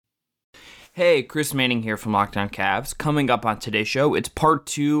Hey, Chris Manning here from Locked On Cavs. Coming up on today's show, it's part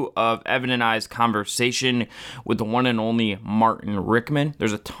 2 of Evan and I's conversation with the one and only Martin Rickman.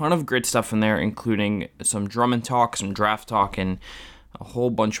 There's a ton of great stuff in there, including some Drummond talk, some draft talk, and a whole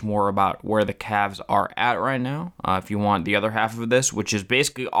bunch more about where the Cavs are at right now. If you want the other half of this, which is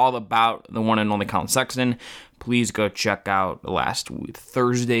basically all about the one and only Collin Sexton, please go check out last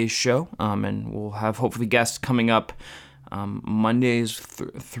Thursday's show, and we'll have hopefully guests coming up Mondays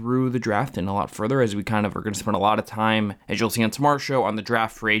through the draft and a lot further, as we kind of are going to spend a lot of time, as you'll see on tomorrow's show, on the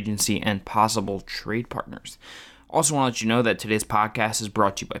draft, free agency, and possible trade partners. Also want to let you know that today's podcast is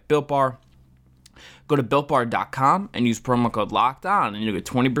brought to you by Built Bar. Go to BuiltBar.com and use promo code LOCKEDON and you'll get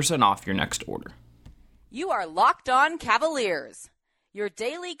 20% off your next order. You are Locked On Cavaliers, your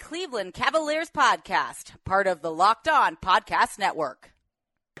daily Cleveland Cavaliers podcast, part of the Locked On Podcast Network.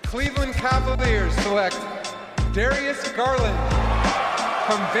 Cleveland Cavaliers select Darius Garland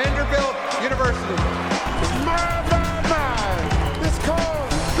from Vanderbilt University. My. It's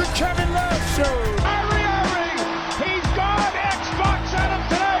called the Kevin Love Show. Ari, he's gone. Xbox at him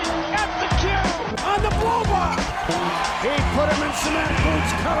today at the Q. On the blow by. He put him in cement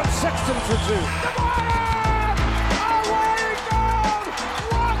boots. Collin Sexton for two.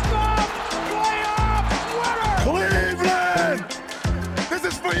 Cleveland! This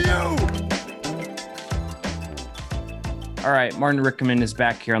is for you. All right, Martin Rickman is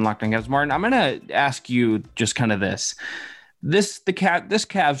back here on Locked On Cavs. Martin, I'm going to ask you just kind of this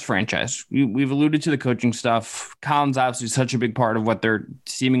Cavs franchise. We've alluded to the coaching stuff. Collin's obviously such a big part of what they're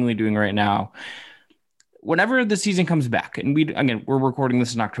seemingly doing right now. Whenever the season comes back, and we're recording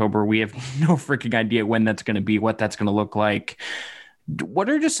this in October, we have no freaking idea when that's going to be, what that's going to look like. What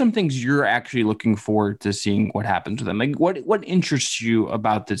are just some things you're actually looking forward to seeing what happens with them? Like what interests you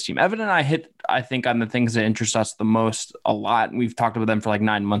about this team? Evan and I hit, I think, on the things that interest us the most a lot. And we've talked about them for like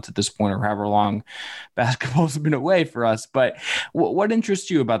 9 months at this point, or however long basketball's been away for us. But what interests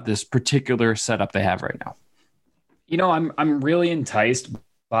you about this particular setup they have right now? You know, I'm really enticed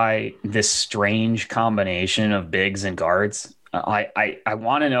by this strange combination of bigs and guards. I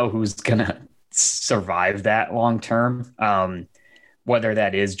want to know who's gonna survive that long term. Whether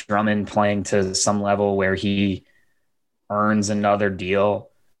that is Drummond playing to some level where he earns another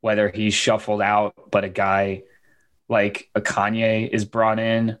deal, whether he's shuffled out, but a guy like a Kanye is brought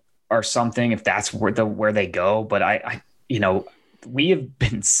in or something, if that's where they go. But I we have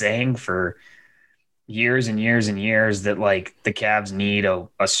been saying for years and years and years that like the Cavs need a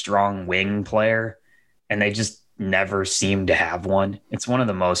strong wing player, and they just never seem to have one. It's one of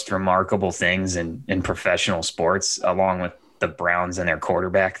the most remarkable things in professional sports, along with the Browns and their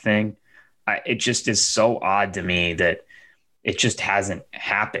quarterback thing. It just is so odd to me that it just hasn't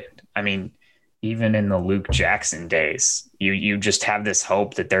happened. I mean, even in the Luke Jackson days, you just have this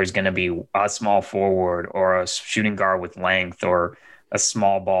hope that there's going to be a small forward or a shooting guard with length or a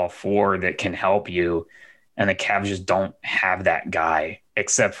small ball four that can help you. And the Cavs just don't have that guy,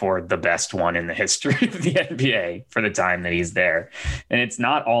 except for the best one in the history of the NBA for the time that he's there. And it's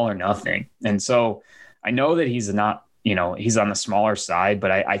not all or nothing. And so I know that he's not, he's on the smaller side, but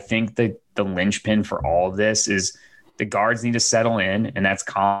I think that the linchpin for all of this is the guards need to settle in, and that's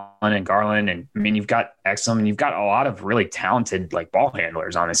Collin and Garland. And I mean, you've got Exum and you've got a lot of really talented like ball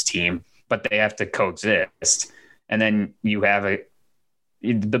handlers on this team, but they have to coexist. And then you have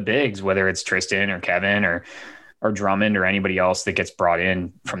the bigs, whether it's Tristan or Kevin or Drummond or anybody else that gets brought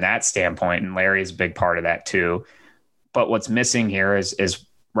in from that standpoint. And Larry is a big part of that too. But what's missing here is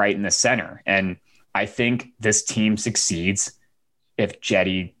right in the center. And I think this team succeeds if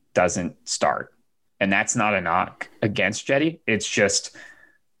Jetty doesn't start. And that's not a knock against Jetty. It's just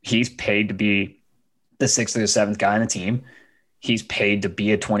he's paid to be the 6th or the 7th guy on the team. He's paid to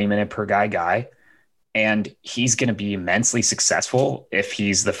be a 20-minute per guy. And he's going to be immensely successful if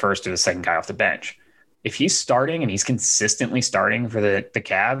he's the first or the second guy off the bench. If he's starting and he's consistently starting for the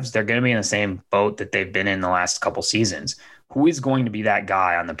Cavs, they're going to be in the same boat that they've been in the last couple seasons. Who is going to be that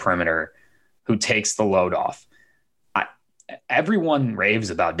guy on the perimeter who takes the load off? Everyone raves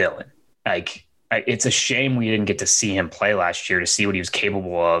about Dylan. It's a shame we didn't get to see him play last year to see what he was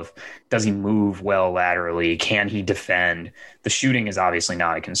capable of. Does he move well laterally? Can he defend? The shooting is obviously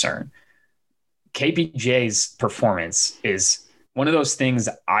not a concern. KPJ's performance is one of those things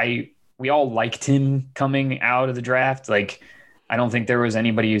we all liked him coming out of the draft. Like, I don't think there was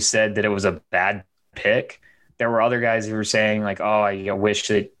anybody who said that it was a bad pick. There were other guys who were saying like, oh, I wish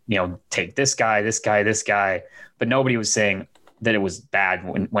that, take this guy, but nobody was saying that it was bad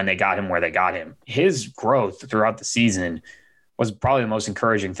when they got him where they got him. His growth throughout the season was probably the most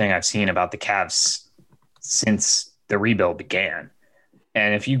encouraging thing I've seen about the Cavs since the rebuild began.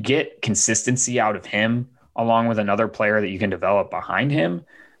 And if you get consistency out of him, along with another player that you can develop behind him,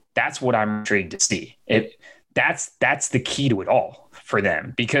 that's what I'm intrigued to see. That's the key to it all for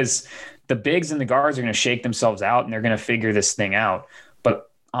them, because the bigs and the guards are going to shake themselves out and they're going to figure this thing out.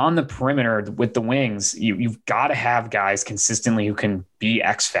 But on the perimeter with the wings, you've got to have guys consistently who can be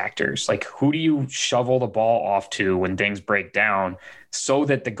X factors. Like, who do you shovel the ball off to when things break down so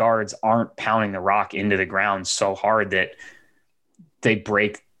that the guards aren't pounding the rock into the ground so hard that they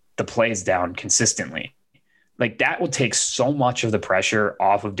break the plays down consistently? Like, that will take so much of the pressure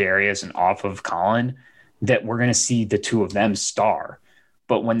off of Darius and off of Colin that we're going to see the two of them star.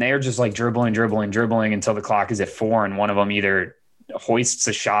 But when they're just like dribbling until the clock is at 4 and one of them either hoists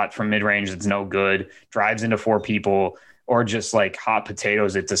a shot from mid-range that's no good, drives into 4 people, or just like hot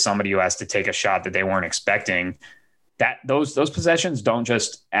potatoes it to somebody who has to take a shot that they weren't expecting, that those possessions don't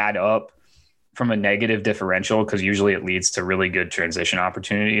just add up from a negative differential, because usually it leads to really good transition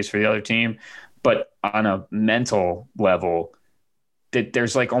opportunities for the other team. But on a mental level, that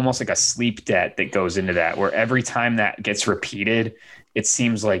there's like almost like a sleep debt that goes into that, where every time that gets repeated, it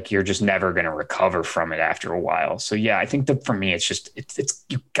seems like you're just never going to recover from it after a while. So yeah, I think that for me, it's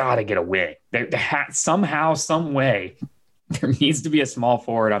you got to get a win. Somehow, some way, there needs to be a small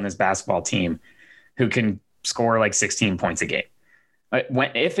forward on this basketball team who can score like 16 points a game.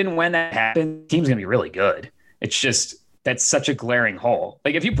 If and when that happens, the team's going to be really good. It's just, that's such a glaring hole.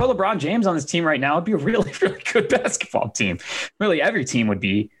 Like, if you put LeBron James on this team right now, it'd be a really, really good basketball team. Really, every team would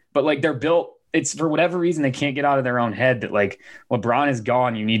be. But like, they're built, it's for whatever reason, they can't get out of their own head that like, LeBron is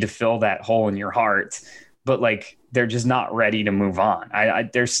gone. You need to fill that hole in your heart. But like, they're just not ready to move on.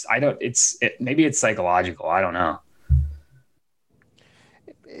 Maybe it's psychological. I don't know.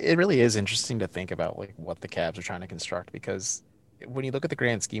 It really is interesting to think about like what the Cavs are trying to construct, because when you look at the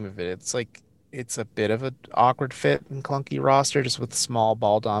grand scheme of it, it's like, it's a bit of an awkward fit and clunky roster, just with small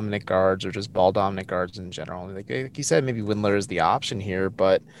ball dominant guards, or just ball dominant guards in general. Like you said, maybe Windler is the option here,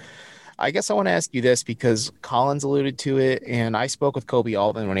 but I guess I want to ask you this, because Collins alluded to it, and I spoke with Kobe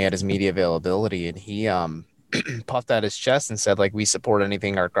Altman when he had his media availability, and he puffed out his chest and said, like, we support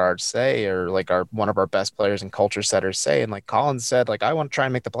anything our guards say, or like one of our best players and culture setters say. And like Collins said, like, I want to try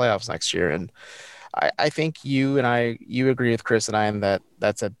and make the playoffs next year. And I think you agree with Chris and I in that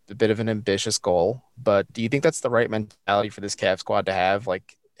that's a bit of an ambitious goal, but do you think that's the right mentality for this Cavs squad to have,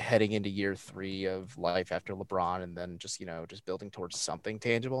 like heading into year 3 of life after LeBron, and then just building towards something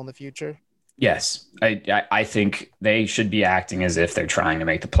tangible in the future? Yes, I think they should be acting as if they're trying to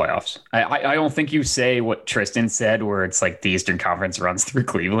make the playoffs. I don't think you say what Tristan said, where it's like the Eastern Conference runs through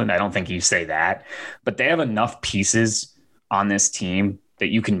Cleveland. I don't think you say that, but they have enough pieces on this team that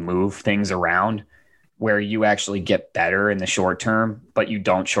you can move things around where you actually get better in the short term, but you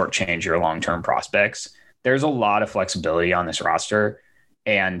don't shortchange your long-term prospects. There's a lot of flexibility on this roster,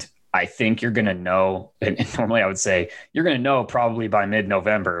 and I think you're going to know, and normally I would say you're going to know probably by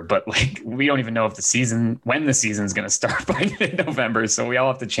mid-November, but like, we don't even know when the season's going to start by mid-November. So we all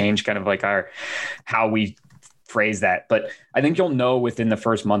have to change kind of like how we phrase that. But I think you'll know within the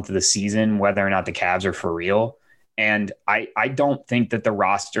first month of the season whether or not the Cavs are for real. And I don't think that the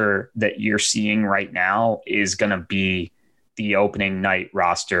roster that you're seeing right now is going to be the opening night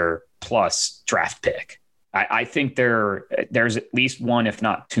roster plus draft pick. I think there's at least one, if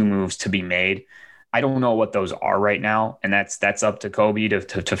not 2 moves to be made. I don't know what those are right now. And that's up to Kobe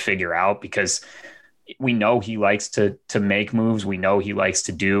to figure out, because we know he likes to make moves. We know he likes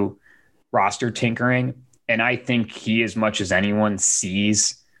to do roster tinkering. And I think he, as much as anyone,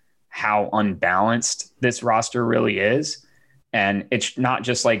 sees how unbalanced this roster really is. And it's not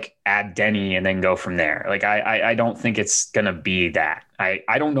just like add Denny and then go from there. Like, I don't think it's going to be that.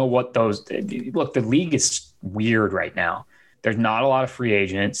 I don't know what those look. The league is weird right now. There's not a lot of free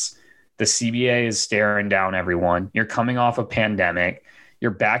agents. The CBA is staring down everyone. You're coming off a pandemic.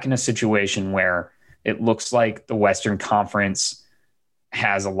 You're back in a situation where it looks like the Western Conference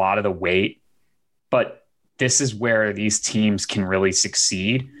has a lot of the weight, but this is where these teams can really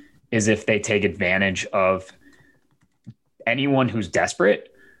succeed, is if they take advantage of anyone who's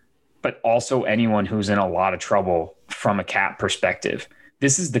desperate, but also anyone who's in a lot of trouble from a cap perspective.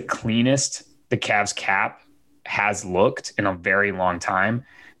 This is the cleanest the Cavs cap has looked in a very long time.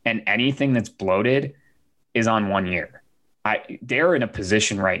 And anything that's bloated is on 1 year. They're in a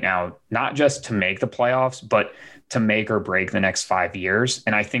position right now, not just to make the playoffs, but to make or break the next 5 years.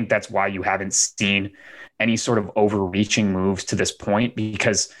 And I think that's why you haven't seen any sort of overreaching moves to this point,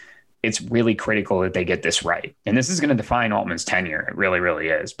 because it's really critical that they get this right. And this is going to define Altman's tenure. It really, really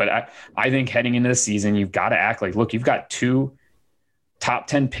is. But I think heading into the season, you've got to act like, look, you've got 2 top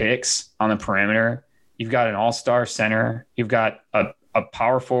 10 picks on the perimeter. You've got an all-star center. You've got a a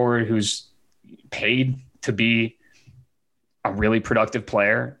power forward who's paid to be a really productive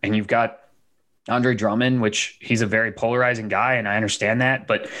player, and you've got Andre Drummond, which he's a very polarizing guy, and I understand that,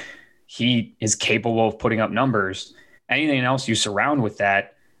 but he is capable of putting up numbers. Anything else you surround with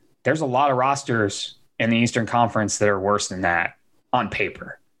that, there's a lot of rosters in the Eastern Conference that are worse than that on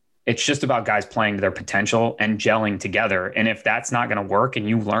paper. It's just about guys playing to their potential and gelling together. And if that's not going to work, and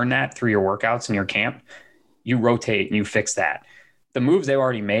you learn that through your workouts in your camp, you rotate and you fix that. The moves they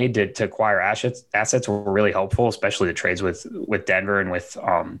already made to acquire assets were really helpful, especially the trades with Denver and with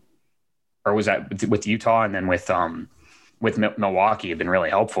Utah, and then with Milwaukee have been really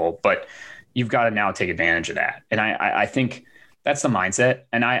helpful. But you've got to now take advantage of that. And I think that's the mindset.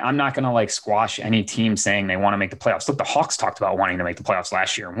 And I'm not going to like squash any team saying they want to make the playoffs. Look, the Hawks talked about wanting to make the playoffs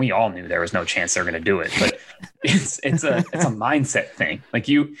last year, and we all knew there was no chance they're going to do it. But it's a mindset thing. Like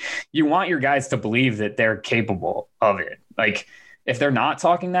you want your guys to believe that they're capable of it. Like if they're not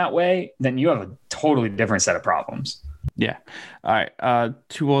talking that way, then you have a totally different set of problems. Yeah. All right.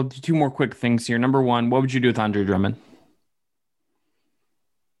 Two more quick things here. Number one, what would you do with Andre Drummond?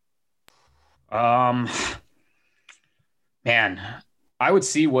 Man, I would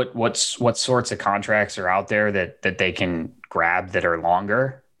see what sorts of contracts are out there that they can grab that are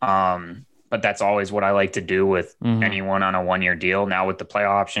longer. But that's always what I like to do with anyone on a 1-year deal. Now with the play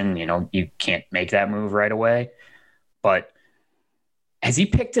option, you can't make that move right away. But has he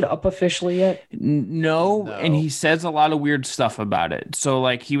picked it up officially yet? No, and he says a lot of weird stuff about it. So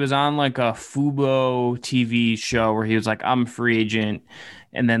like he was on like a Fubo TV show where he was like, I'm a free agent.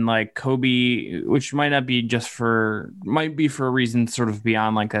 And then like Kobe, which might be for a reason sort of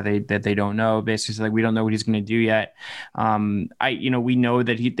beyond like that they don't know. Basically, like we don't know what he's going to do yet. We know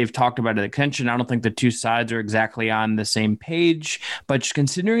that they've talked about an extension. I don't think the two sides are exactly on the same page, but just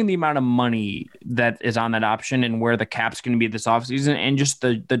considering the amount of money that is on that option and where the cap's going to be this offseason, and just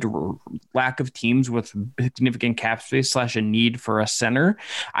the lack of teams with significant cap space / a need for a center,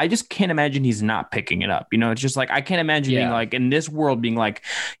 I just can't imagine he's not picking it up. It's just like I can't imagine being like in this world being like,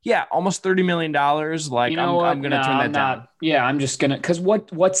 yeah, almost $30 million. Like, I'm going to turn that down. Yeah, I'm just going to, because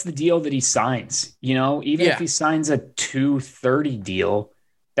what's the deal that he signs? Even if he signs a $230 deal,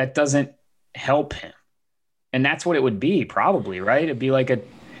 that doesn't help him. And that's what it would be, probably, right? It'd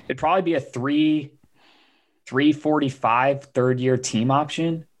probably be a 345 third-year team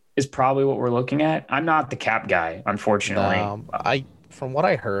option is probably what we're looking at. I'm not the cap guy, unfortunately. From what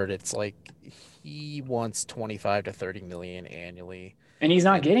I heard, it's like he wants 25 to 30 million annually. And he's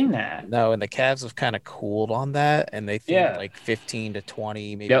not getting that. No, and the Cavs have kind of cooled on that, and they think like 15 to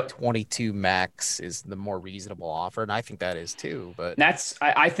 20, maybe 22 max is the more reasonable offer, and I think that is too. But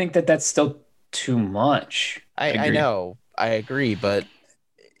I think that's still too much. I know, I agree, but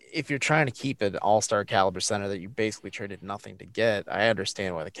if you're trying to keep an all-star caliber center that you basically traded nothing to get, I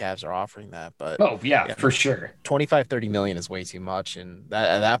understand why the Cavs are offering that. But for sure, 25-30 million is way too much, and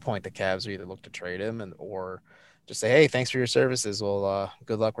at that point, the Cavs will either look to trade him or just say, hey, thanks for your services. Well,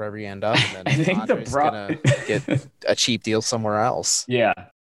 good luck wherever you end up. And then I think Andre's going to get a cheap deal somewhere else. Yeah.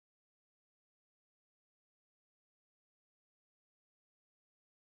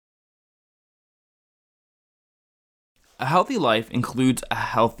 A healthy life includes a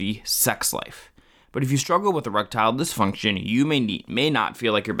healthy sex life. But if you struggle with erectile dysfunction, you may not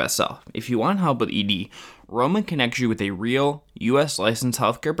feel like your best self. If you want help with ED, Roman connects you with a real U.S. licensed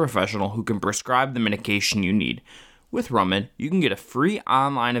healthcare professional who can prescribe the medication you need. With Roman, you can get a free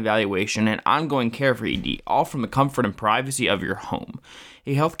online evaluation and ongoing care for ED, all from the comfort and privacy of your home.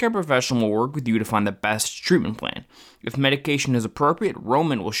 A healthcare professional will work with you to find the best treatment plan. If medication is appropriate,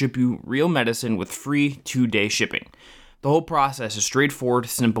 Roman will ship you real medicine with free 2-day shipping. The whole process is straightforward,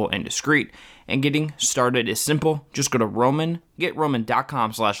 simple, and discreet, and getting started is simple. Just go to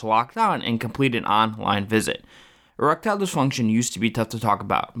GetRoman.com/lockedon and complete an online visit. Erectile dysfunction used to be tough to talk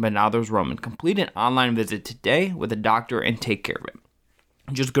about, but now there's Roman. Complete an online visit today with a doctor and take care of it.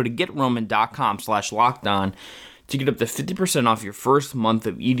 Just go to GetRoman.com/lockedon to get up to 50% off your first month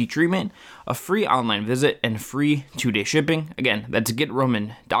of ED treatment, a free online visit, and free 2-day shipping. Again, that's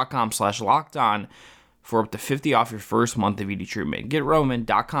GetRoman.com/lockedon for up to 50% off your first month of ED treatment.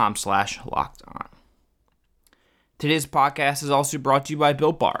 GetRoman.com/lockedon. Today's podcast is also brought to you by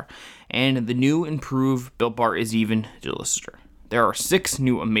Built Bar, and the new improved Built Bar is even deliciouser. There are 6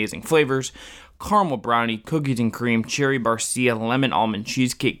 new amazing flavors: caramel brownie, cookies and cream, cherry barcia, lemon almond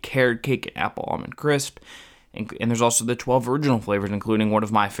cheesecake, carrot cake, and apple almond crisp. And there's also the 12 original flavors, including one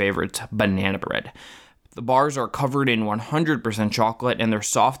of my favorites, banana bread. The bars are covered in 100% chocolate, and they're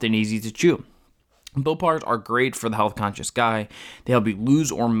soft and easy to chew. Built Bars are great for the health-conscious guy. They help you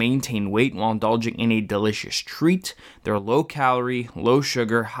lose or maintain weight while indulging in a delicious treat. They're low-calorie,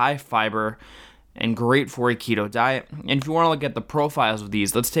 low-sugar, high-fiber, and great for a keto diet. And if you want to look at the profiles of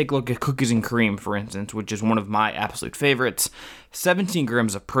these, let's take a look at Cookies and Cream, for instance, which is one of my absolute favorites. 17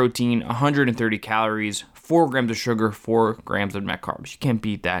 grams of protein, 130 calories, 4 grams of sugar, 4 grams of net carbs. You can't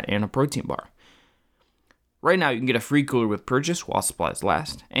beat that in a protein bar. Right now, you can get a free cooler with purchase while supplies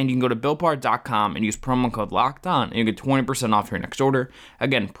last. And you can go to BuiltBar.com and use promo code LOCKEDON, and you get 20% off your next order.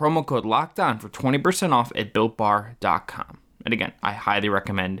 Again, promo code LOCKEDON for 20% off at BuiltBar.com. And again, I highly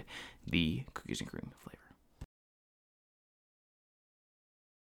recommend the Cookies and Cream flavor.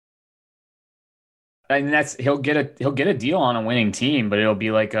 And he'll get a deal on a winning team, but it'll be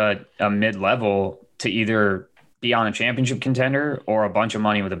like a mid-level to either be on a championship contender or a bunch of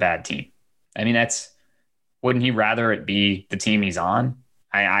money with a bad team. I mean, wouldn't he rather it be the team he's on?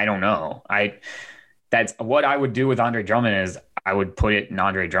 I don't know. That's what I would do with Andre Drummond is I would put it in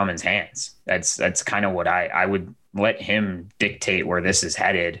Andre Drummond's hands. That's kind of what I would let him dictate where this is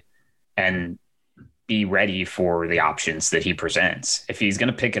headed and be ready for the options that he presents. If he's going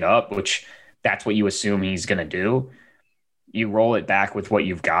to pick it up, which that's what you assume he's going to do, you roll it back with what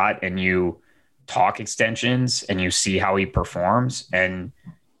you've got and you talk extensions and you see how he performs and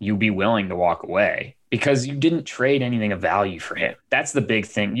you be willing to walk away because you didn't trade anything of value for him. That's the big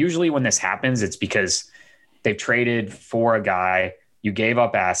thing. Usually when this happens, it's because they've traded for a guy, you gave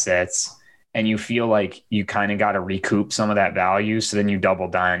up assets, and you feel like you kind of got to recoup some of that value. So then you double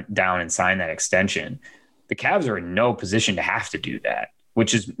down and sign that extension. The Cavs are in no position to have to do that,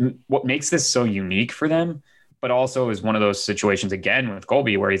 which is what makes this so unique for them, but also is one of those situations again with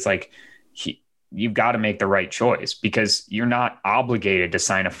Colby where he's like, you've got to make the right choice because you're not obligated to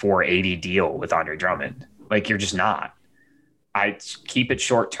sign a 480 deal with Andre Drummond. Like you're just not. I keep it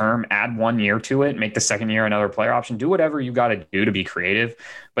short term, add 1 year to it, make the second year another player option, do whatever you got to do to be creative.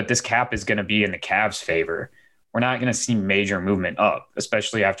 But this cap is going to be in the Cavs' favor. We're not going to see major movement up,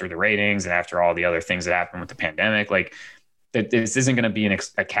 especially after the ratings and after all the other things that happened with the pandemic. Like this isn't going to be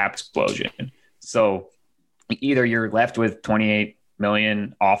a cap explosion. So either you're left with 28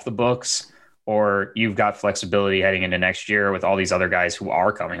 million off the books, or you've got flexibility heading into next year with all these other guys who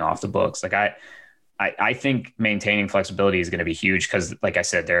are coming off the books. Like I think maintaining flexibility is going to be huge because, like I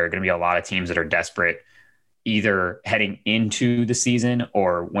said, there are going to be a lot of teams that are desperate either heading into the season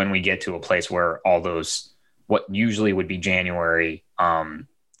or when we get to a place where all those, what usually would be January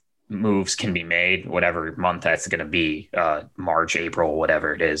moves can be made, whatever month that's going to be, March, April,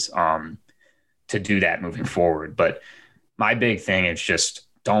 whatever it is, to do that moving forward. But my big thing is just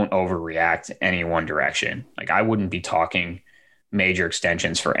don't overreact any one direction. Like I wouldn't be talking major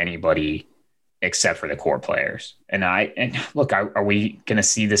extensions for anybody except for the core players. And look, are we going to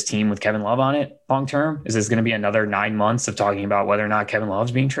see this team with Kevin Love on it long term? Is this going to be another 9 months of talking about whether or not Kevin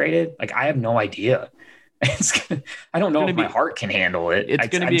Love's being traded? Like I have no idea. I don't know if my heart can handle it. It's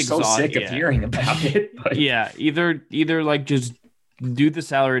going to be so sick of hearing about it. But. Yeah, either like just do the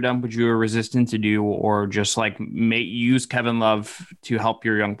salary dump, which you are resistant to do, or just like use Kevin Love to help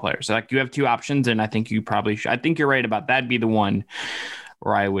your young players. So like you have two options, and I think you probably should. I think you're right about that. Be the one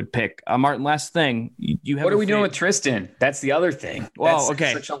where I would pick. Martin, last thing. You have what are we doing with Tristan? That's the other thing. Well,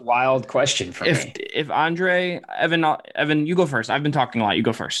 that's such a wild question for me. If Andre, Evan, you go first. I've been talking a lot. You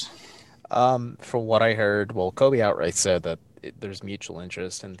go first. From what I heard, well, Kobe outright said that there's mutual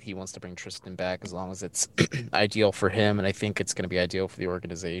interest and he wants to bring Tristan back as long as it's ideal for him. And I think it's going to be ideal for the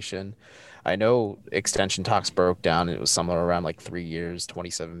organization. I know extension talks broke down and it was somewhere around like 3 years,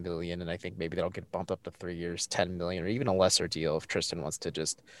 27 million. And I think maybe that'll get bumped up to 3 years, 10 million, or even a lesser deal if Tristan wants to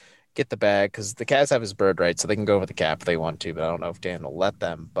just get the bag, because the Cavs have his bird right, so they can go over the cap if they want to, but I don't know if Dan will let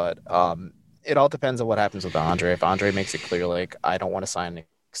them. But it all depends on what happens with Andre. If Andre makes it clear, like, I don't want to sign an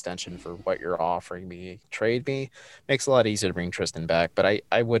extension for what you're offering me, trade me, makes it a lot easier to bring Tristan back. But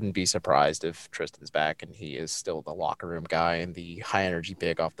I wouldn't be surprised if Tristan's back and he is still the locker room guy and the high energy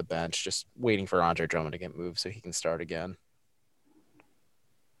big off the bench, just waiting for Andre Drummond to get moved so he can start again.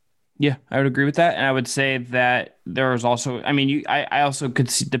 Yeah, I would agree with that. And I would say that there is also, I mean, I also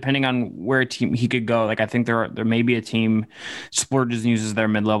could see, depending on where a team he could go, like I think there may be a team splurges and uses their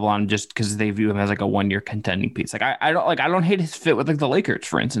mid-level on just because they view him as like a 1 year contending piece. Like I don't hate his fit with like the Lakers,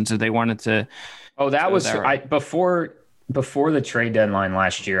 for instance, if they wanted to. Oh, that was before the trade deadline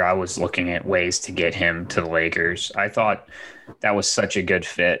last year, I was looking at ways to get him to the Lakers. I thought that was such a good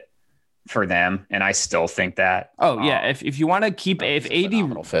fit for them, and I still think that. Oh yeah, if you want to keep if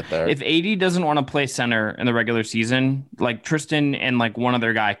AD fit there. if AD doesn't want to play center in the regular season, like Tristan and like one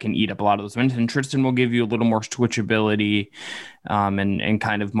other guy can eat up a lot of those minutes, and Tristan will give you a little more switchability, and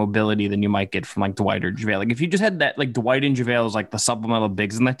kind of mobility than you might get from like Dwight or JaVale. Like if you just had that, like Dwight and JaVale as like the supplemental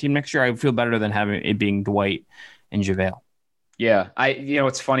bigs in that team next year, I would feel better than having it being Dwight and JaVale. Yeah,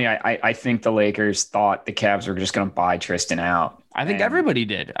 it's funny. I think the Lakers thought the Cavs were just going to buy Tristan out. I think everybody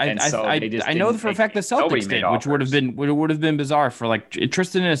did. I know for a fact the Celtics did, which would have been bizarre for like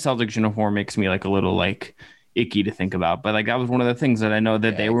Tristan in a Celtics uniform makes me like a little like icky to think about. But like that was one of the things that I know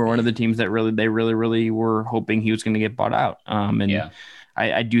that they were one of the teams that really were hoping he was going to get bought out.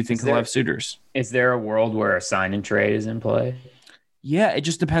 I do think they'll have suitors. Is there a world where a sign and trade is in play? Yeah, it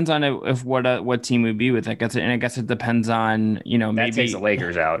just depends on what team would be with. I guess it depends on maybe that takes the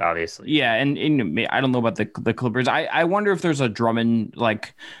Lakers out, obviously. Yeah, and I don't know about the Clippers. I wonder if there's a Drummond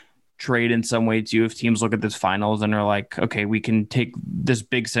like trade in some way too. If teams look at this finals and are like, okay, we can take this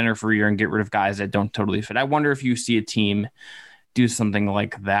big center for a year and get rid of guys that don't totally fit. I wonder if you see a team do something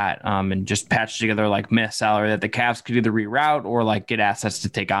like that, and just patch together like miss salary that the Cavs could either reroute or like get assets to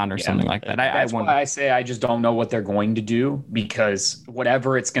take on or something like that. That's why I say I just don't know what they're going to do, because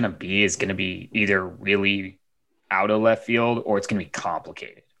whatever it's going to be is going to be either really out of left field or it's going to be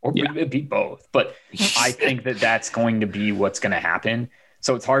complicated, or it'd be both. But I think that's going to be what's going to happen.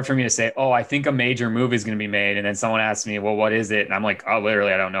 So it's hard for me to say, oh, I think a major move is going to be made. And then someone asks me, well, what is it? And I'm like, oh,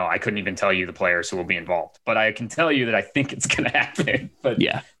 literally, I don't know. I couldn't even tell you the players who will be involved, but I can tell you that I think it's going to happen. But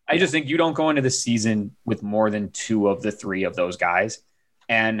yeah, I just think you don't go into the season with more than 2 of the 3 of those guys.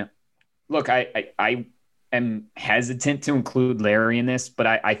 And look, I am hesitant to include Larry in this, but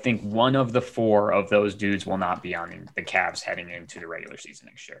I think 1 of the 4 of those dudes will not be on the Cavs heading into the regular season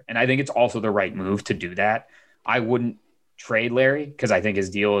next year. And I think it's also the right move to do that. I wouldn't trade Larry because I think his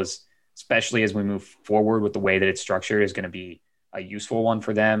deal is, especially as we move forward with the way that it's structured, is going to be a useful one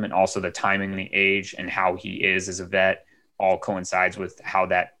for them. And also the timing and the age and how he is as a vet all coincides with how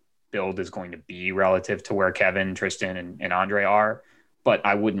that build is going to be relative to where Kevin, Tristan, and Andre are. But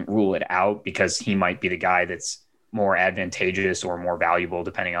I wouldn't rule it out because he might be the guy that's more advantageous or more valuable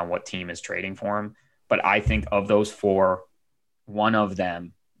depending on what team is trading for him. But I think of those 4, 1 of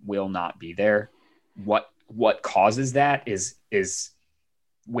them will not be there. What causes that is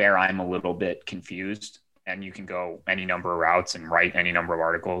where I'm a little bit confused, and you can go any number of routes and write any number of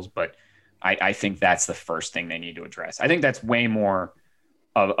articles, but I think that's the first thing they need to address. I think that's way more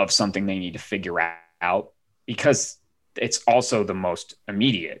of something they need to figure out, because it's also the most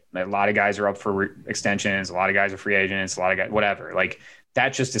immediate. A lot of guys are up for extensions. A lot of guys are free agents, a lot of guys, whatever. Like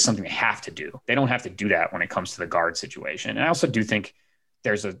that just is something they have to do. They don't have to do that when it comes to the guard situation. And I also do think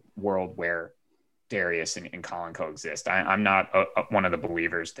there's a world where Darius and Colin coexist. I'm not one of the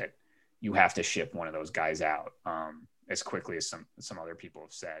believers that you have to ship one of those guys out as quickly as some other people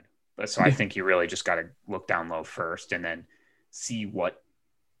have said. But so I think you really just got to look down low first and then see what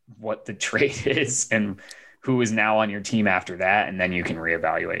the trade is and who is now on your team after that. And then you can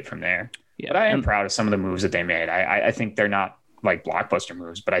reevaluate from there. Yeah. But I am proud of some of the moves that they made. I think they're not like blockbuster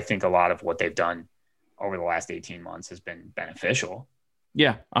moves, but I think a lot of what they've done over the last 18 months has been beneficial.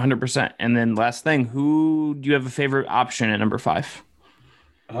 Yeah, 100%. And then last thing, who do you have a favorite option at number 5?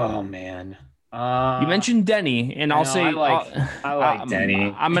 Oh man, you mentioned Denny, and I'll say I like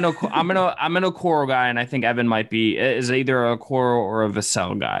Denny. I'm an Okoro guy, and I think Evan might be is either a Okoro or a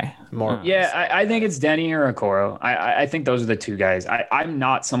Vassell guy. I think it's Denny or Okoro. I think those are the 2 guys. I'm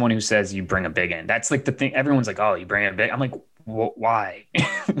not someone who says you bring a big in. That's like the thing. Everyone's like, oh, you bring a big. I'm like, why?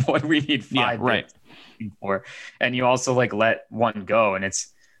 What do we need 5? Yeah, right. For? And you also like let one go, and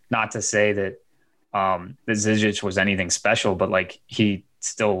it's not to say that Zizic was anything special, but like he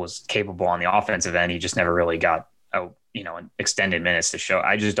still was capable on the offensive end. He just never really got an extended minutes to show.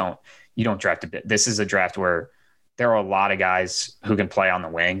 You don't draft a bit. This is a draft where there are a lot of guys who can play on the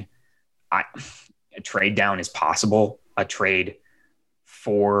wing. A trade down is possible. A trade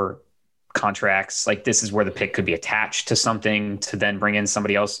for contracts, like this is where the pick could be attached to something to then bring in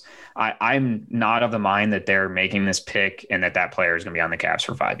somebody else. I'm not of the mind that they're making this pick and that player is going to be on the Cavs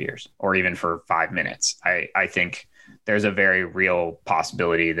for 5 years or even for 5 minutes. I think there's a very real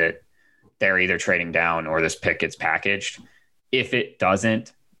possibility that they're either trading down or this pick gets packaged. If it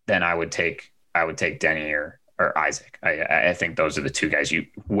doesn't, then I would take Denny or Isaac. I think those are the 2 guys.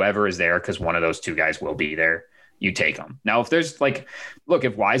 Whoever is there, because one of those 2 guys will be there, you take them. Now, if there's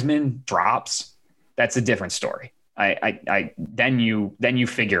if Wiseman drops, that's a different story. Then you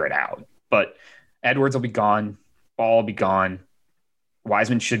figure it out. But Edwards will be gone. Ball will be gone.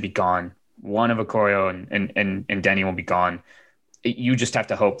 Wiseman should be gone. One of Okoro and Denny will be gone. you just have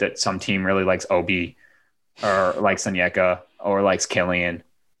to hope that some team really likes Obi or likes Onyeka or likes Killian.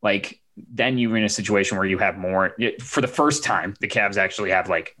 Like, then you're in a situation where you have more. For the first time, the Cavs actually have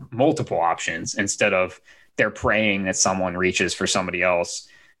like multiple options instead of they're praying that someone reaches for somebody else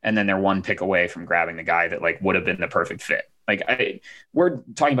and then they're one pick away from grabbing the guy that like would have been the perfect fit. Like, we're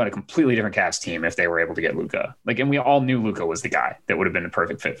talking about a completely different Cavs team if they were able to get Luka. Like, and we all knew Luka was the guy that would have been the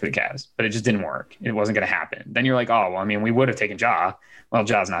perfect fit for the Cavs, but it just didn't work. It wasn't going to happen. Then you're like, oh, well, I mean, we would have taken Ja. Well,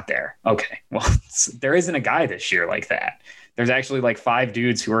 Ja's not there. Okay, well, there isn't a guy this year like that. There's actually like 5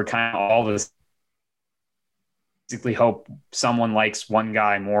 dudes who are kind of all this. Basically, hope someone likes one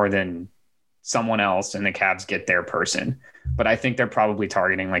guy more than someone else, and the Cavs get their person. But I think they're probably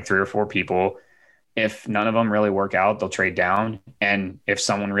targeting like 3 or 4 people. If none of them really work out, they'll trade down. And if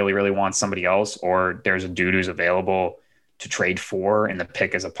someone really, really wants somebody else, or there's a dude who's available to trade for and the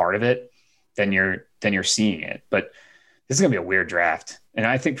pick is a part of it, then you're seeing it. But this is going to be a weird draft. And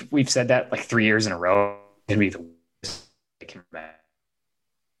I think we've said that like 3 years in a row. It's going to be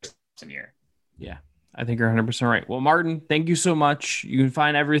the year. Yeah, I think you're 100% right. Well, Martin, thank you so much. You can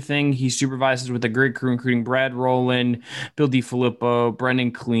find everything he supervises with a great crew, including Brad Rowland, Bill DiFilippo,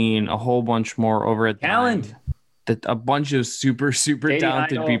 Brendan Clean, a whole bunch more over at Talent. A bunch of super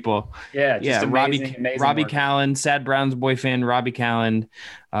talented people. Yeah, just amazing Robbie work. Callan, Sad Browns boy fan Robbie Callan.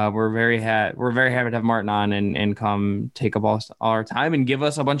 We're very happy to have Martin on and come take up all our time and give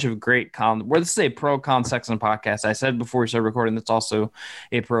us a bunch of great Colin. This is a pro Colin Sexton podcast. I said before we started recording, that's also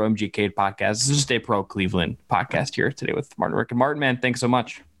a pro MGK podcast. This is just a pro Cleveland podcast here today with Martin Rick. And Martin, man, thanks so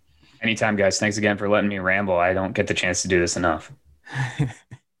much. Anytime, guys. Thanks again for letting me ramble. I don't get the chance to do this enough.